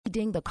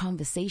leading the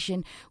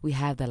conversation, we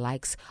have the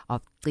likes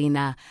of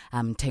Gcina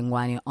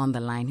Mtengwane on the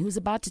line, who's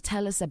about to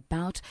tell us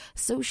about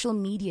social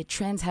media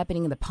trends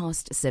happening in the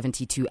past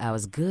 72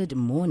 hours. Good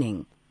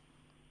morning.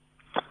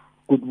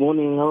 Good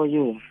morning. How are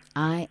you?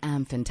 I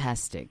am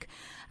fantastic.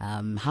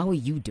 How are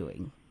you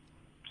doing?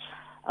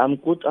 I'm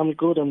good.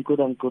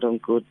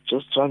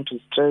 Just trying to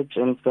stretch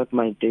and start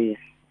my day.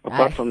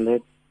 Apart from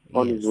that,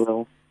 all is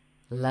well.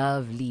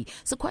 Lovely.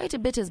 So quite a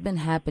bit has been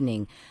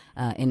happening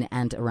in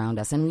and around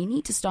us, and we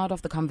need to start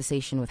off the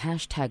conversation with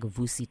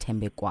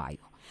 #Thembekwayo.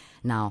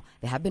 Now,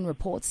 there have been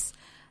reports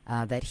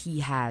that he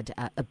had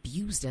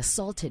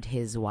assaulted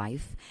his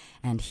wife,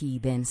 and he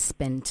then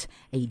spent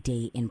a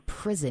day in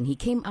prison. He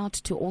came out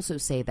to also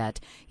say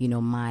that,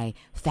 my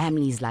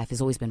family's life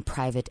has always been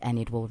private and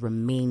it will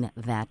remain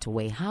that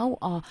way. How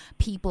are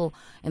people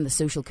in the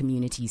social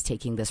communities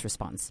taking this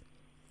response?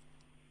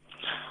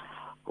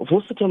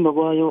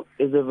 Thembekwayo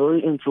is a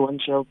very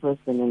influential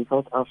person in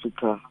South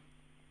Africa.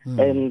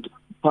 And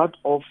part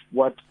of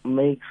what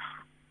makes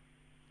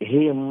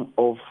him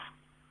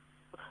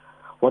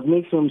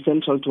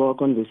central to our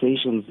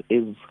conversations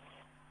is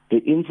the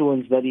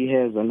influence that he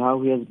has and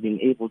how he has been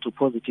able to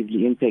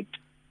positively impact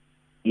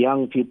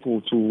young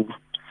people to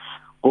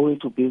go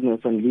into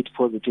business and lead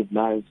positive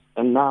lives.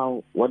 And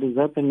now what is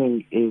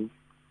happening is,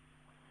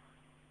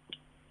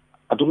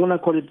 I don't want to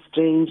call it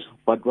strange,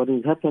 but what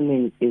is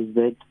happening is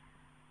that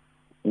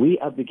we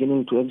are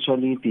beginning to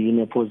actually be in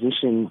a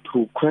position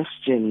to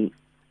question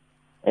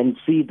and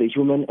see the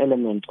human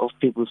element of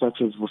people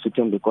such as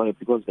Thembekwayo,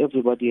 because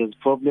everybody has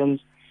problems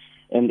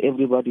and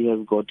everybody has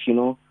got,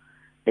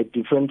 a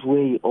different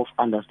way of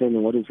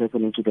understanding what is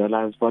happening to their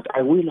lives. But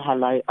I will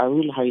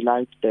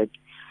highlight that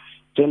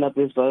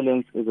gender-based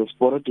violence is a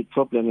sporadic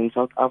problem in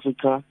South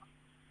Africa,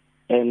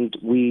 and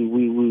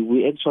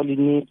we actually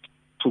need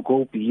to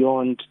go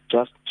beyond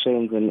just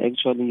trends and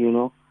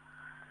actually,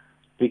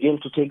 begin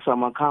to take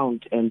some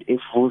account. And if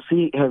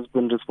Vusi has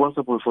been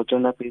responsible for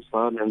gender-based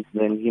violence,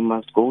 then he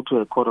must go to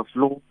a court of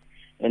law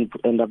and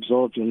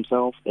absolve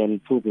himself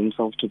and prove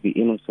himself to be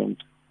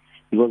innocent.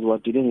 Because we're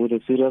dealing with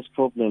a serious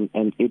problem,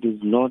 and it is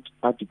not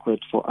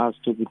adequate for us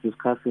to be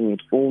discussing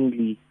it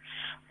only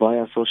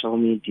via social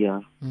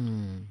media.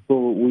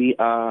 So we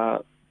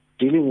are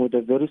dealing with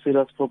a very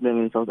serious problem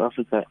in South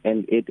Africa,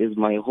 and it is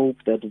my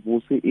hope that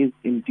Vusi is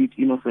indeed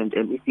innocent,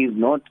 and if he is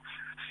not,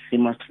 he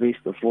must face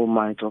the full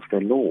might of the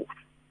law.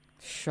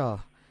 Sure.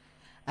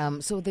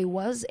 So there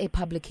was a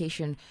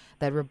publication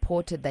that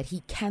reported that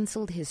he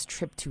cancelled his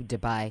trip to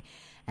Dubai,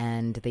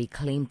 and they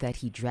claimed that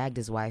he dragged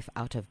his wife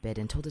out of bed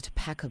and told her to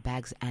pack her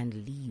bags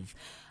and leave.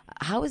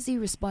 How is he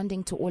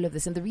responding to all of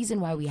this? And the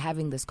reason why we're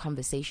having this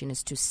conversation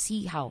is to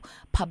see how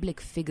public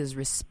figures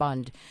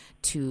respond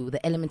to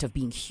the element of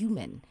being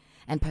human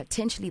and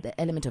potentially the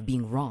element of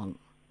being wrong.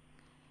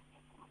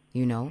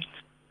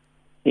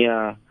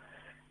 Yeah.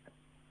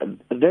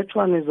 That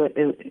one is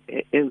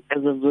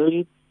a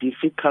very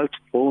difficult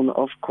bone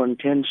of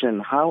contention.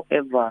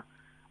 However,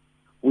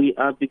 we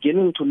are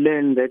beginning to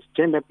learn that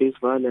gender-based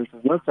violence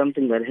is not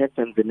something that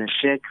happens in a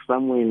shack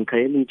somewhere in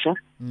Khayelitsha.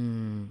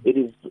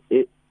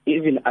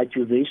 Even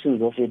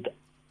accusations of it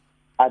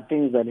are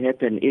things that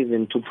happen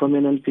even to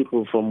prominent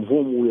people from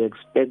whom we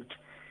expect,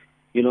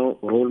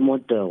 role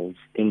models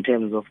in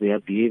terms of their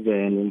behavior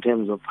and in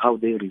terms of how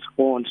they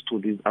respond to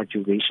these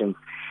accusations.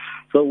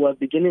 So we're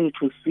beginning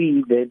to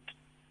see that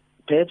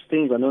perhaps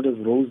things are not as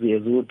rosy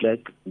as we would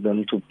like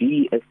them to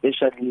be,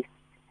 especially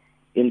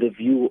in the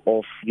view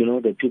of,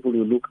 the people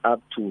you look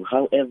up to.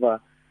 However,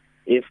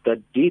 if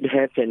that did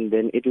happen,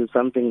 then it is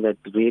something that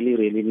really,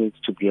 really needs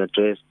to be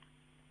addressed.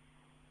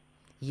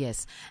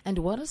 Yes. And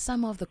what are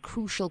some of the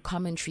crucial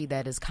commentary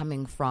that is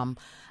coming from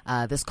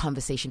this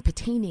conversation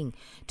pertaining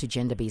to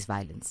gender-based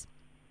violence?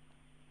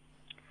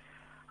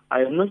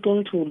 I am not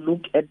going to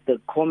look at the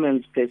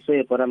comments per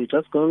se, but I'm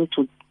just going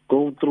to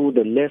go through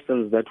the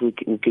lessons that we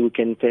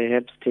can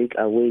perhaps take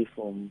away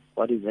from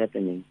what is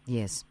happening.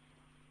 Yes.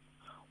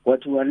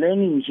 What we are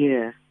learning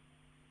here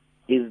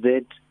is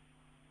that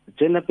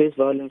gender-based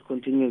violence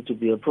continues to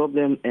be a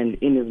problem, and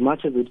in as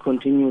much as it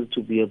continues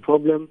to be a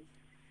problem,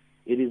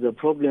 it is a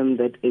problem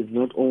that is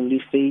not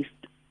only faced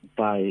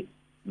by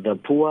the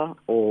poor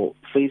or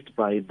faced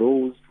by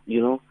those,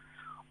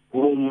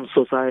 whom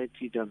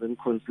society doesn't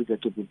consider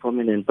to be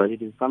prominent, but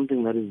it is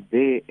something that is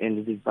there and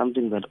it is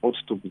something that ought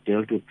to be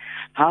dealt with.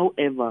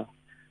 However,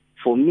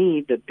 for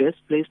me, the best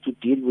place to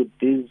deal with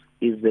this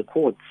is the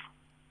courts.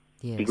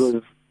 Yes.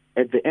 Because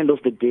at the end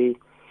of the day,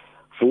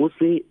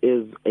 Vusi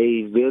is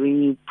a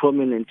very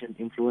prominent and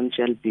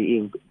influential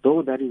being.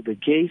 Though that is the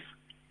case,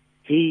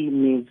 he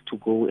needs to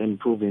go and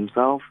prove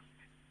himself,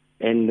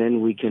 and then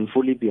we can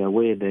fully be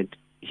aware that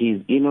he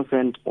is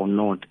innocent or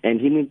not. And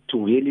he needs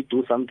to really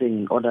do something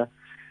in order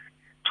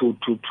to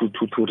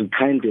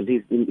rekindle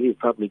his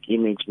public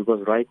image,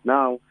 because right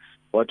now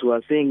what we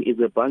are saying is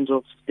a bunch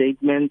of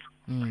statements,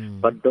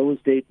 but those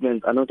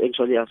statements are not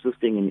actually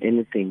assisting in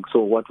anything.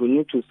 So what we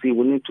need to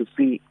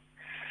see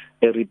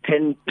a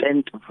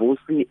repentant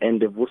Vusi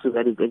and a Vusi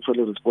that is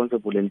actually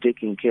responsible and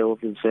taking care of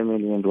his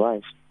family and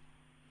wife.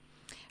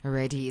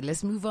 Alrighty,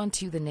 let's move on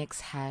to the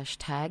next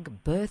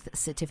hashtag, birth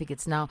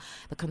certificates. Now,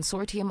 the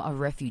Consortium of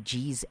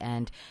Refugees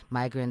and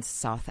Migrants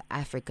South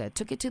Africa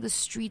took it to the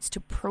streets to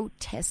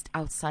protest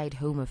outside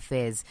Home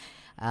Affairs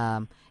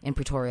in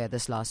Pretoria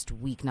this last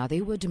week. Now,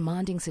 they were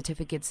demanding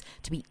certificates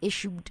to be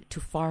issued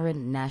to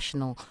foreign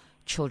national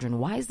children.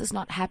 Why is this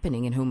not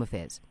happening in Home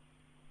Affairs?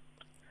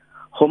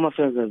 Home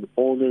Affairs has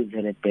always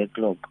had a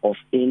backlog of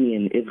any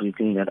and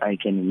everything that I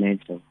can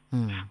imagine.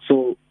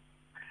 So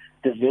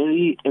the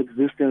very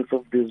existence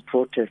of these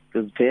protests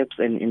is perhaps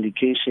an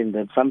indication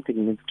that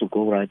something needs to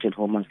go right at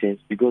Home Affairs,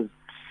 because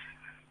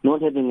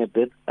not having a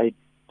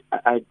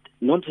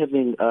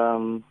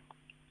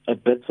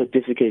birth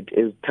certificate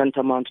is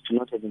tantamount to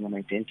not having an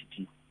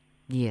identity.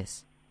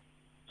 Yes.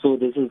 So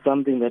this is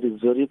something that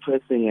is very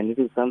pressing, and it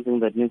is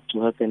something that needs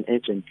to happen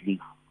urgently.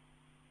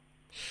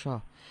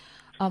 Sure.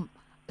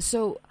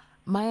 So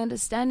my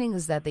understanding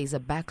is that there's a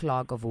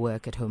backlog of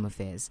work at Home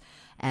Affairs,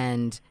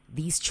 and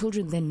these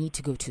children then need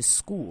to go to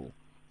school.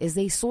 Is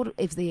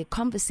there a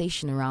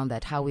conversation around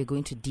that, how we're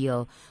going to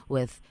deal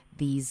with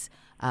these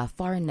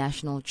foreign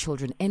national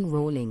children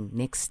enrolling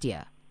next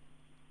year?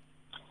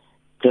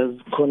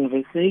 There's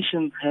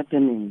conversations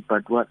happening,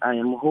 but what I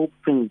am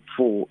hoping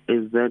for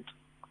is that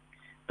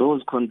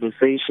those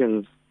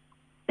conversations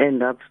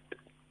end up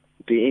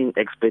being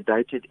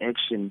expedited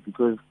action,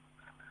 because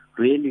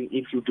really,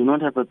 if you do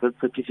not have a birth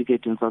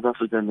certificate in South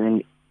Africa,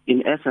 then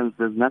in essence,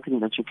 there's nothing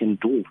that you can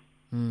do.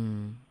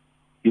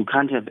 You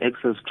can't have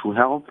access to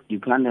health, you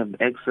can't have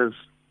access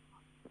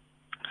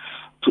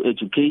to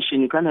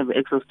education, you can't have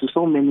access to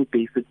so many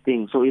basic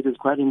things. So it is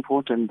quite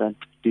important that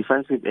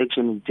decisive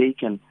action is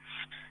taken.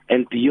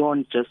 And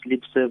beyond just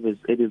lip service,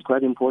 it is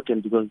quite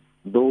important, because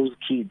those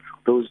kids,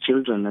 those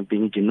children are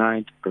being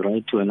denied the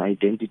right to an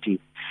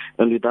identity.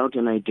 And without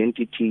an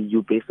identity,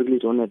 you basically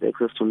don't have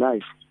access to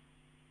life.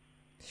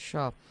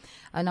 Sure.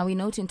 Now, we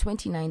note in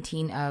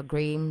 2019,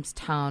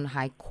 Grahamstown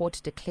High Court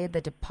declared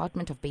the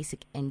Department of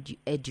Basic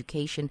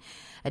Education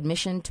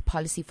admission to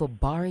policy for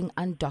barring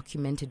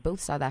undocumented,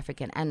 both South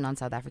African and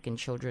non-South African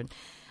children,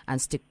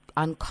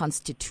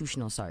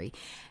 unconstitutional.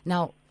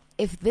 Now,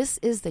 if this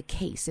is the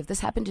case, if this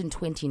happened in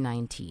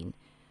 2019,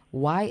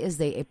 why is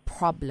there a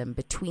problem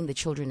between the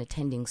children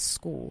attending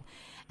school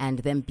and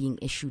them being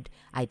issued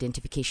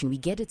identification? We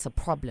get it's a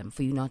problem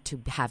for you not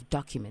to have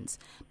documents,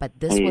 but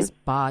this was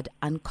barred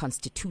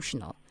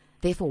unconstitutional.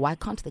 Therefore, why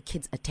can't the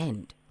kids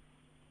attend?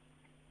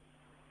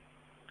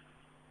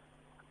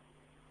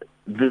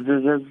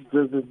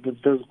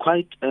 There's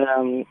quite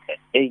a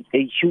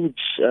huge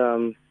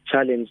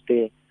challenge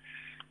there,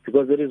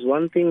 because it is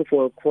one thing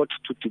for a court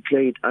to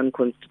declare it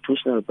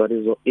unconstitutional, but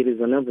it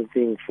is another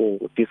thing for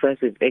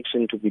decisive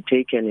action to be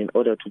taken in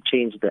order to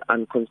change the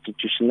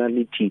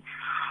unconstitutionality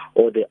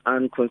or the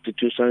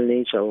unconstitutional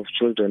nature of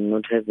children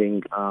not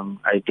having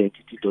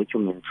identity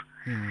documents.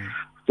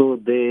 So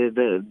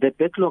the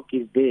backlog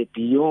is there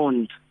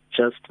beyond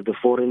just the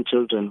foreign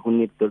children who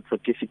need birth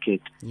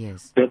certificates.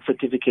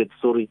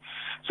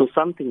 So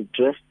something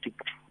drastic,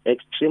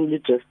 extremely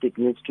drastic,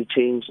 needs to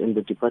change in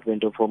the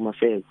Department of Home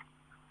Affairs.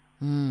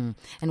 And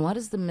what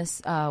is the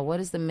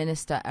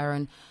Minister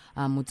Aaron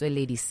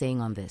Motsoaledi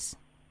saying on this?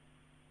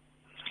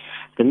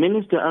 The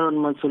Minister Aaron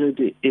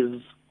Motsoaledi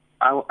is,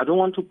 I don't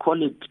want to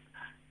call it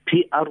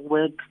PR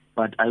work,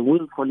 but I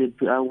will call it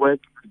PR work,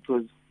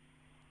 because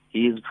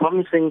he is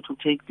promising to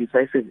take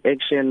decisive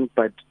action,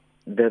 but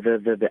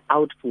the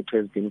output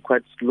has been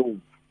quite slow.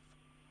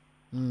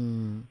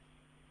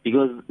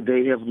 Because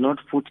they have not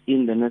put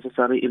in the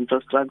necessary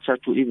infrastructure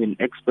to even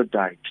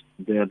expedite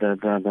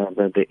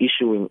the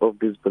issuing of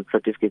these birth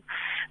certificates,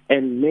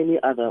 and many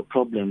other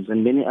problems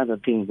and many other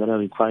things that are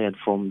required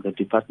from the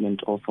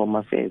Department of Home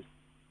Affairs.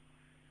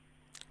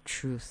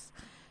 Truth.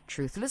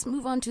 Let's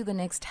move on to the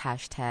next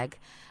hashtag,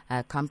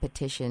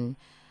 Competition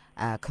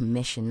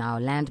Commission. Now,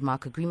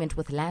 landmark agreement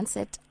with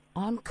Lancet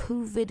on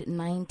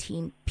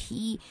COVID-19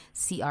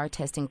 PCR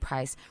testing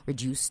price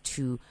reduced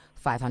to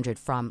 500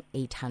 from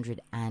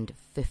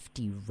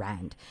 850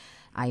 Rand.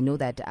 I know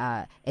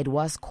that it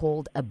was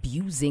called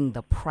abusing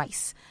the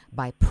price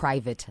by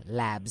private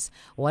labs.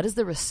 What is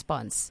the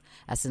response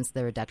since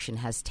the reduction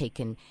has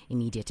taken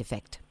immediate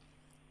effect?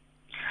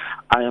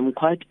 I am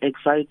quite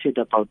excited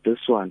about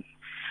this one,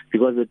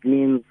 because it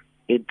means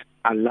it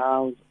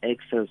allows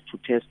access to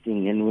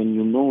testing, and when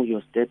you know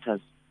your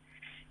status,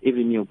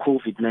 even your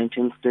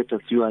COVID-19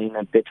 status, you are in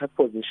a better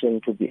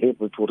position to be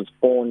able to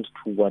respond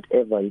to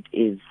whatever it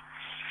is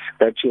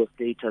that your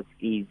status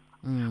is.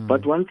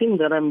 But one thing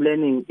that I'm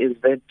learning is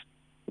that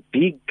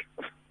big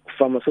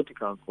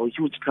pharmaceuticals or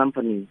huge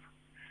companies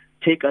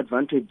take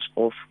advantage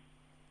of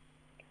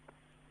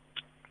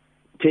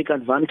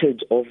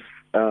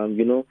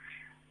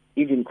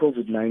even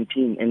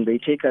COVID-19, and they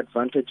take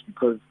advantage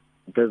because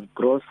there's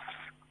gross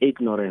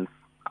ignorance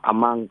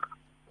among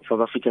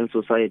South African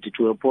society,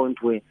 to a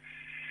point where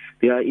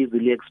they are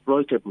easily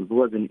exploitable,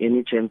 because in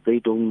any chance they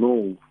don't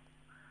know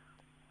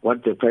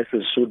what the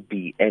prices should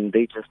be, and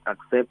they just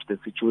accept the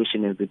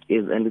situation as it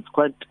is. And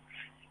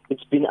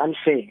it's been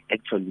unfair,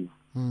 actually.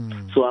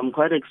 So I'm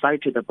quite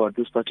excited about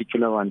this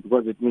particular one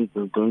because it means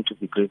there's going to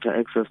be greater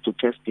access to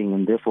testing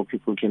and therefore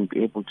people can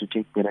be able to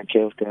take better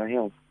care of their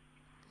health.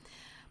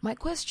 My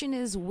question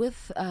is,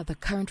 with the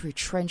current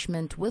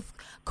retrenchment, with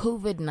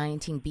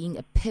COVID-19 being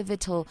a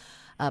pivotal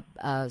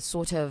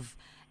sort of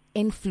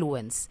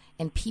influence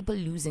in people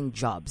losing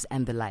jobs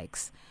and the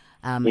likes,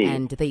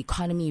 and the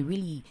economy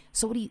really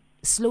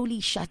slowly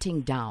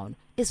shutting down,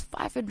 is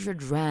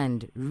 500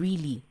 Rand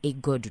really a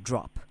good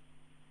drop?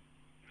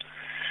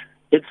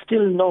 It's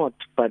still not,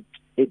 but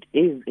it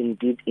is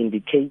indeed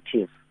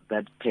indicative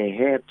that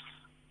perhaps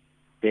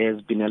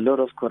there's been a lot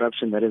of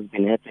corruption that has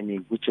been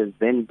happening, which has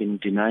then been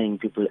denying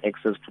people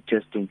access to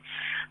testing.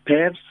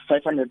 Perhaps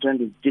 500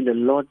 Rand is still a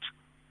lot.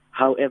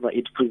 However,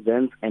 it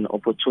presents an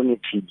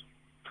opportunity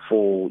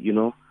for,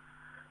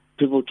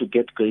 people to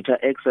get greater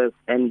access.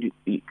 And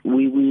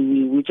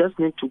we just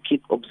need to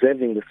keep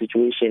observing the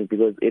situation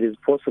because it is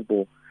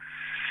possible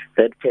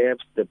that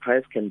perhaps the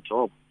price can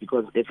drop.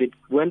 Because if it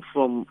went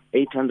from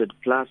 800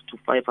 plus to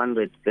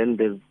 500, then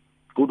there's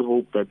good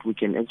hope that we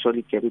can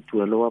actually get it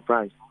to a lower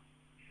price.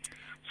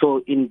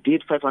 So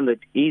indeed, 500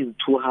 is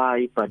too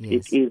high, but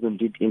Yes. it is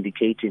indeed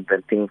indicating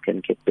that things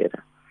can get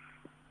better.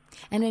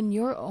 And in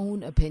your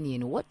own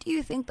opinion, what do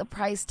you think the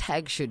price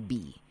tag should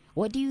be?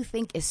 What do you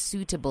think is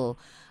suitable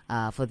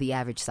for the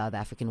average South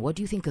African? What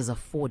do you think is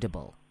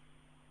affordable?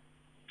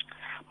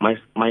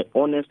 My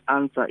honest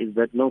answer is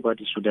that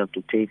nobody should have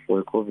to pay for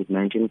a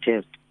COVID-19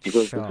 test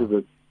because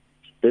Sure.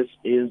 this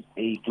is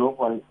a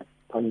global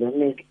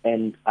pandemic,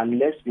 and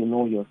unless you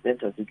know your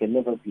status, you can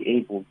never be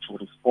able to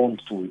respond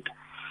to it.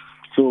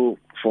 So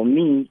for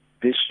me,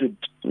 this should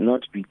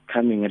not be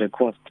coming at a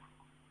cost.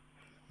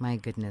 My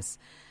goodness.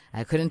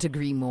 I couldn't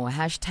agree more.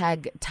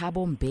 Hashtag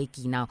Thabo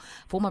Mbeki. Now,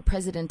 former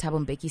President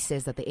Thabo Mbeki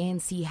says that the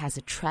ANC has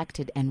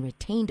attracted and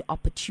retained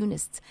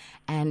opportunists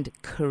and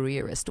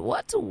careerists.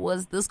 What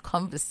was this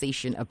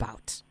conversation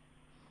about?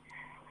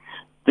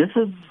 This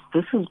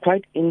is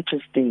quite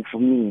interesting for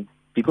me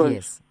because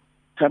Yes.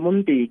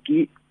 Thabo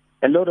Mbeki,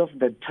 a lot of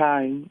the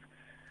time,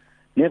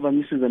 never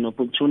misses an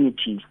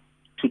opportunity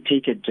to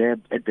take a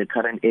jab at the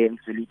current ANC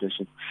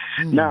leadership.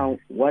 Now,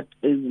 what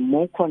is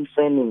more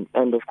concerning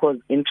and, of course,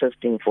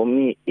 interesting for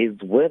me is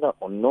whether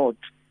or not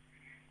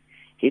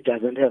he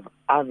doesn't have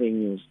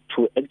avenues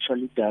to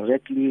actually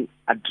directly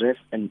address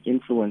and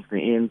influence the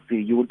ANC.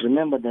 You would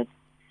remember that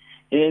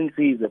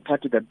ANC is a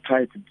party that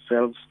prides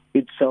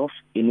itself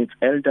in its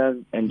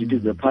elders, and it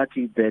is a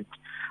party that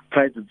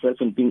prides itself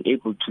in being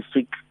able to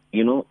seek,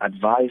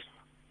 advice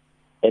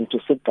and to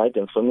seek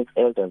guidance from its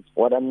elders.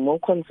 What I'm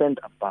more concerned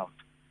about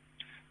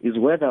is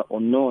whether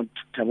or not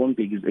Thabo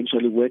Mbeki is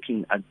actually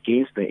working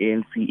against the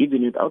ANC,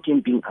 even without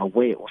him being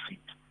aware of it.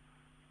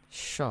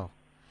 Sure.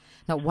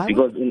 Now, why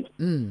Because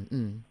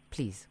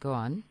please, go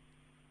on.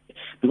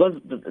 Because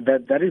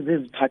that is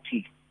his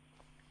party.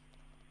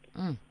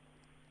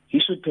 He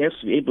should perhaps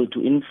be able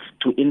to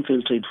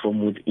infiltrate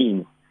from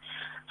within.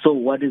 So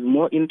what is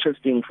more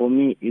interesting for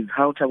me is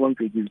how Thabo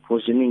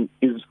Mbeki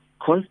is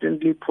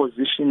constantly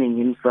positioning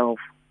himself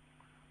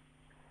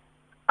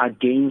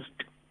against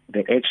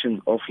the actions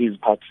of his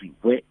party,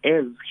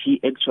 whereas he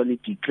actually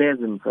declares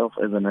himself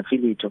as an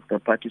affiliate of the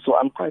party. So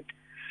I'm quite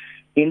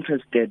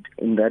interested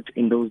in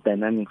those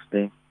dynamics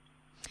there.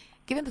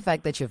 Given the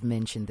fact that you've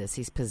mentioned this,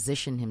 he's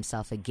positioned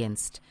himself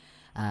against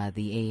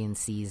the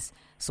ANC's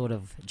sort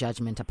of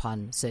judgment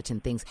upon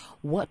certain things.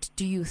 What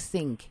do you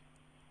think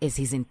is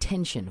his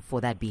intention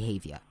for that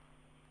behavior?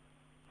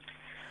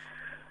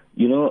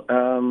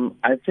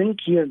 I think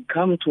he has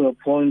come to a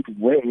point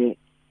where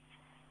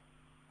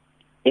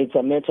it's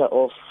a matter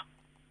of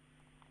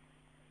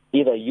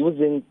either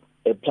using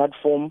a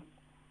platform,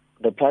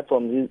 the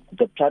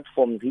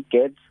platforms he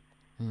gets,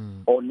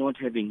 or not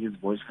having his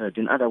voice heard.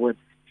 In other words,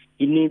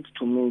 he needs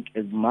to make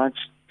as much.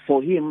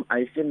 For him,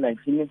 I feel like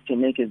he needs to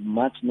make as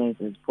much noise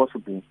as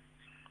possible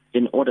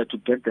in order to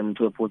get them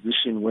to a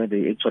position where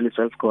they actually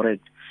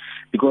self-correct.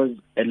 Because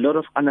a lot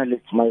of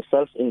analysts,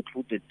 myself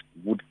included,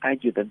 would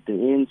argue that the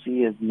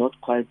ANC has not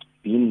quite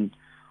been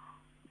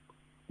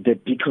the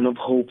beacon of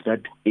hope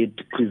that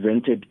it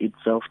presented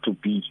itself to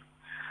be.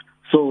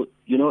 So,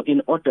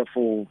 in order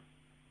for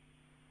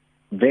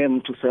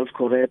them to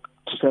self-correct,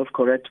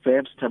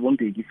 perhaps Thabo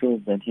Mbeki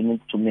feels that he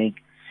needs to make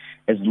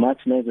as much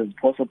noise as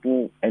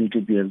possible and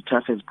to be as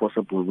tough as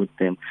possible with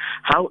them.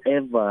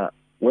 However,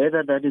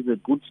 whether that is a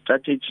good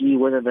strategy,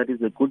 whether that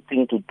is a good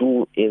thing to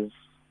do is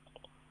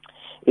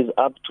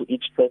up to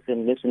each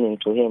person listening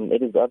to him.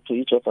 It is up to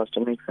each of us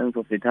to make sense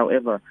of it.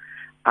 However,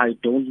 I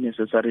don't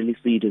necessarily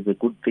see it as a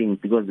good thing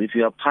because if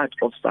you are part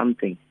of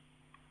something,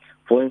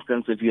 for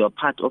instance, if you are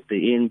part of the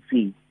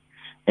ANC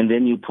and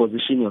then you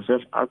position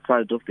yourself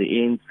outside of the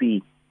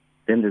ANC,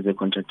 then there's a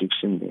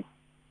contradiction there.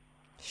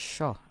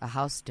 Sure. A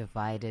house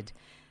divided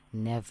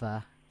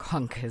never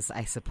conquers,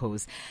 I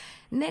suppose.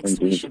 Next,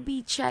 Indeed. we should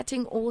be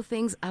chatting all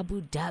things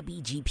Abu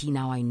Dhabi GP.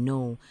 Now, I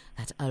know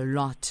that a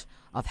lot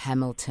of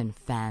Hamilton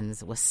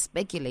fans were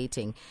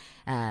speculating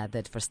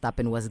that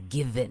Verstappen was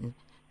given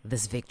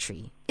this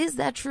victory. Is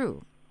that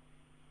true?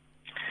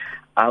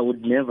 I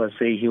would never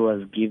say he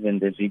was given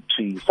the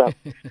victory. So,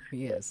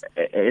 yes.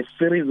 A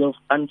series of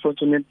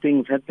unfortunate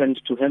things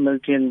happened to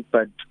Hamilton,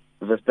 but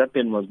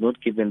Verstappen was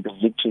not given the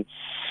victory.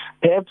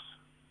 Perhaps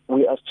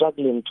we are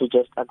struggling to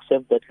just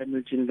accept that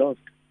Hamilton lost.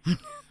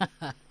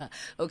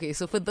 Okay,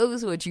 so for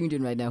those who are tuned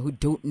in right now who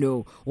don't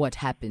know what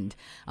happened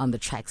on the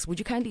tracks, would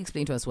you kindly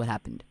explain to us what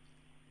happened?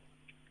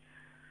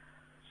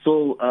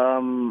 So,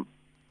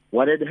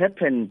 what had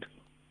happened,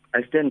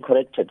 I stand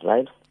corrected,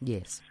 right?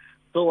 Yes.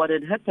 So what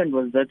had happened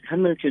was that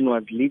Hamilton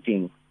was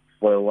leading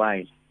for a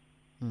while.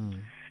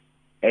 And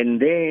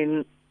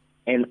then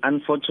an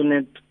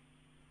unfortunate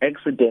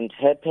accident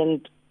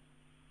happened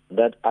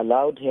that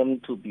allowed him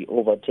to be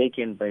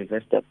overtaken by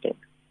Verstappen.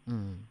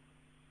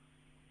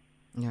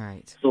 All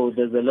right. So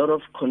there's a lot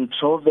of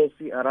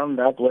controversy around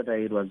that, whether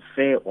it was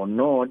fair or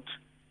not.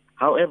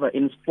 However,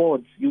 in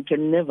sports, you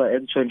can never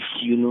actually,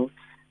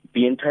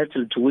 be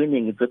entitled to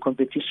winning. It's a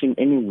competition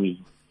anyway.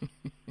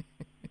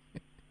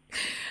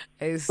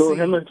 So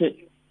Hamilton.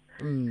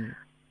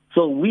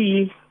 So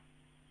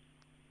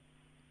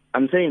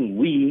I'm saying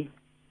we,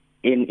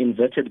 in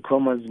inverted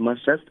commas,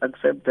 must just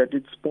accept that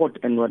it's sport,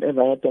 and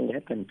whatever happened,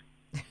 happened.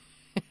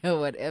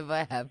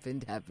 Whatever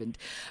happened.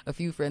 A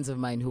few friends of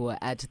mine who were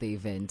at the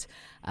event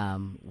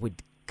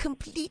would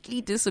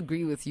completely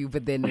disagree with you,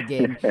 but then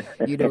again,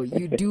 you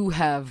do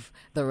have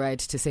the right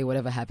to say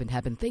whatever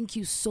happened. Thank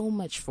you so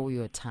much for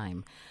your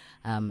time.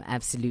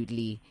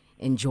 Absolutely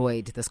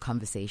enjoyed this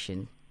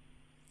conversation.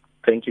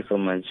 Thank you so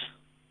much.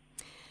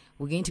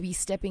 We're going to be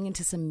stepping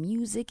into some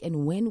music,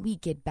 and when we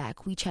get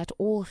back, we chat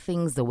all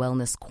things the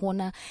Wellness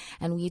Corner,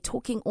 and we're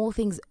talking all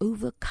things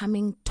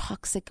overcoming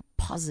toxic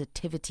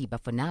positivity.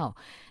 But for now,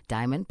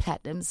 Diamond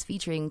Platinums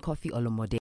featuring Kofi Olomode.